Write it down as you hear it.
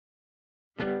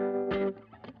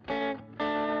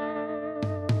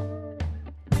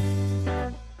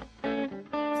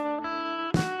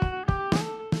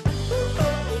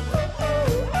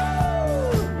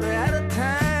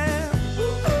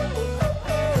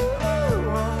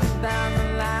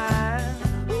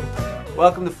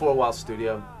Welcome to Four Wall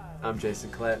Studio. I'm Jason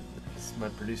Collett. This is my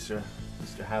producer,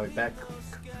 Mr. Howie Beck.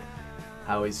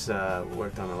 Howie's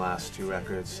worked on the last two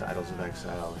records, Idols of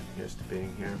Exile and Here's to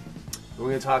Being Here. We're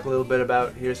going to talk a little bit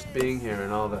about Here's to Being Here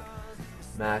and all the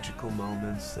magical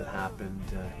moments that happened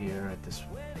here at this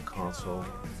console.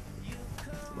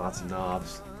 Lots of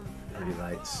knobs, pretty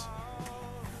lights.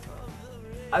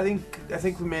 I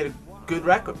think we made a good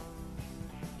record.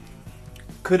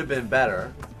 Could have been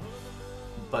better,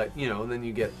 but you know, then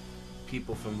you get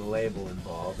people from the label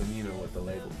involved, and you know what the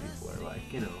label people are like,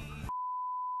 you know.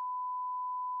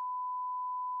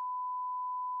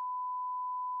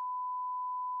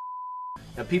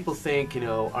 Now people think, you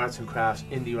know, arts and crafts,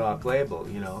 indie rock label,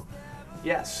 you know.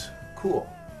 Yes, cool.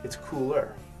 It's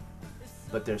cooler.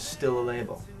 But there's still a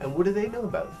label. And what do they know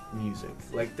about music?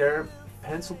 Like, they're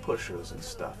pencil pushers and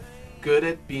stuff. Good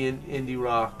at being indie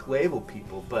rock label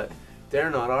people, but they're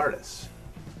not artists.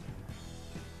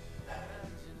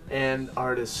 And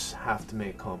artists have to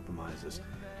make compromises,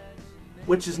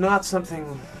 which is not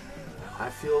something I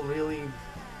feel really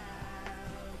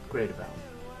great about.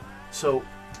 So,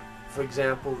 for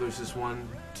example, there's this one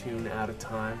tune, Out of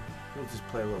Time. We'll just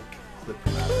play a little clip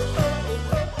of that.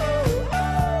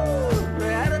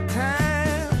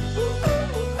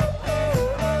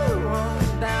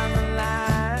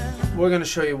 We're going to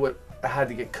show you what I had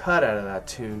to get cut out of that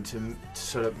tune to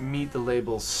sort of meet the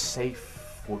label's safe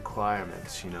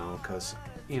requirements, you know, because,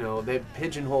 you know, they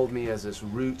pigeonholed me as this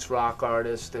roots rock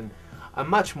artist, and I'm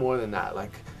much more than that.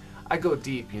 Like, I go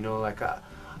deep, you know, like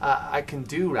I can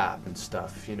do rap and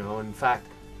stuff, you know. In fact,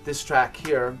 this track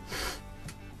here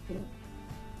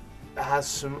has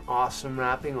some awesome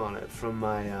rapping on it from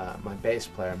my my bass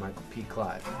player, Michael P.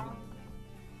 Clive.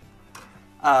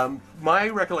 My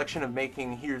recollection of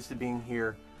making Here's to Being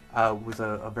Here was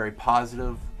a very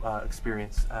positive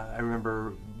experience. I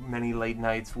remember many late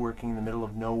nights working in the middle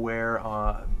of nowhere,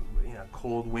 in a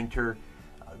cold winter,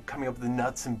 coming up with the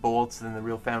nuts and bolts and the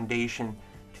real foundation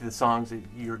to the songs that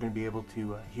you're going to be able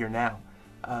to hear now.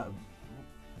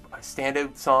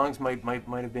 Standout songs might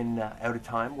have been Out of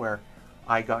Time, where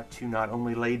I got to not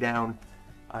only lay down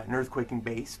an earthquaking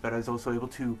bass, but I was also able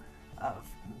to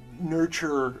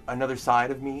nurture another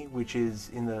side of me, which is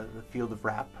in the field of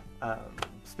rap,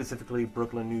 specifically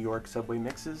Brooklyn, New York subway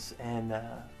mixes, and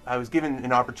I was given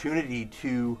an opportunity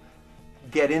to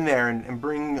get in there and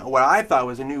bring what I thought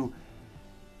was a new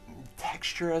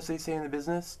texture, as they say in the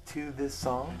business, to this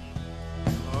song.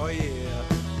 Oh yeah.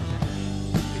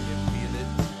 Can you feel it?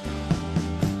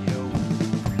 Yo,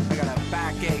 I got a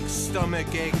backache,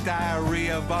 stomachache,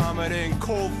 diarrhea, vomiting,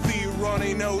 cold feet,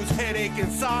 runny nose, headache,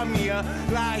 insomnia,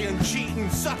 lying, cheating,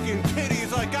 sucking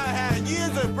titties like I had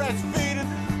years of breastfeeding.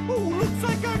 Ooh, looks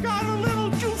like I got a little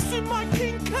juice in my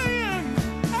king can.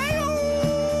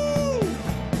 Hey-oh!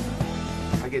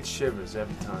 I get shivers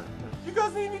every time. You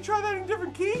guys need me to try that in a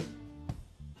different key?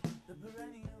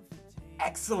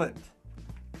 Excellent.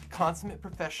 Consummate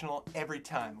professional every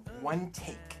time. One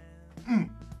take.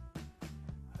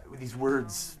 With these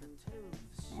words,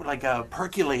 like a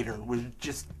percolator, was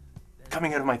just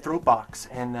coming out of my throat box,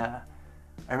 and I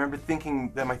remember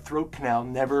thinking that my throat canal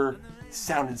never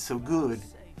sounded so good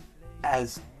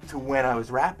as to when I was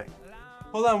rapping.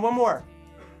 Hold on, one more.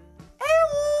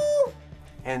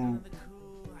 And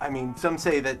I mean, some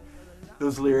say that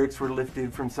those lyrics were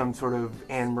lifted from some sort of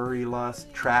Anne Murray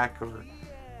lost track, or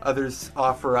others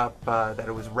offer up that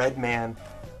it was Redman.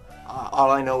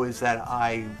 All I know is that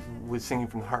I was singing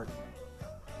from the heart.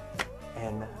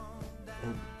 And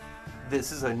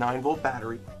this is a 9-volt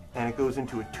battery, and it goes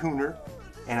into a tuner,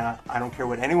 and I don't care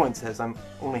what anyone says, I'm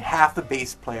only half the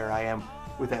bass player I am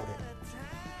without it.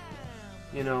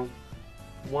 You know,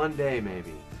 one day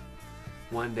maybe,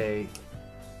 one day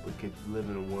we could live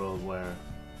in a world where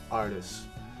artists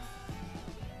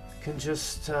can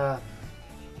just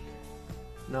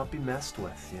not be messed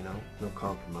with, you know? No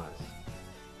compromise.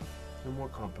 No more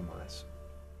compromise.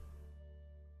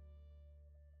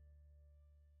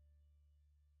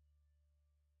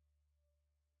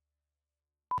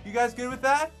 You guys good with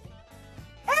that?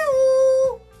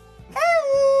 Ow!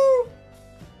 Ow!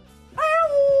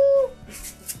 Ow!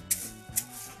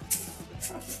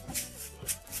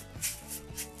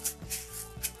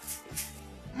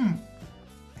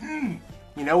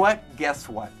 You know what? Guess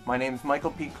what? My name's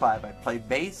Michael P. Clive. I play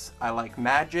bass, I like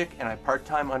magic, and I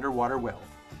part-time underwater weld.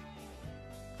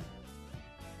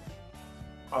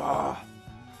 Hold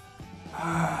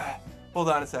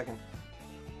on a second.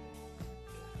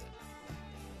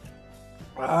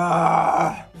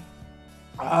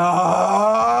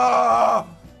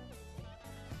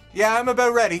 Yeah, I'm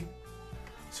about ready.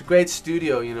 It's a great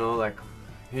studio, you know, like,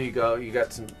 here you go, you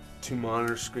got some 2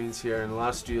 monitor screens here. In a lot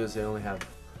of studios they only have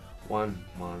 1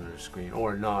 monitor screen,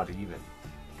 or not even.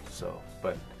 So,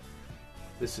 but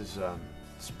this is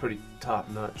it's pretty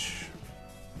top-notch,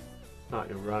 not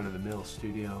your run-of-the-mill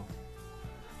studio.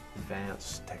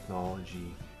 Advanced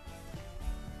technology.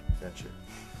 Got your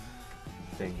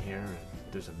thing here, and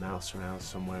there's a mouse around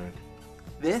somewhere.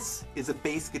 This is a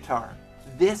bass guitar.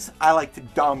 This I like to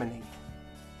dominate.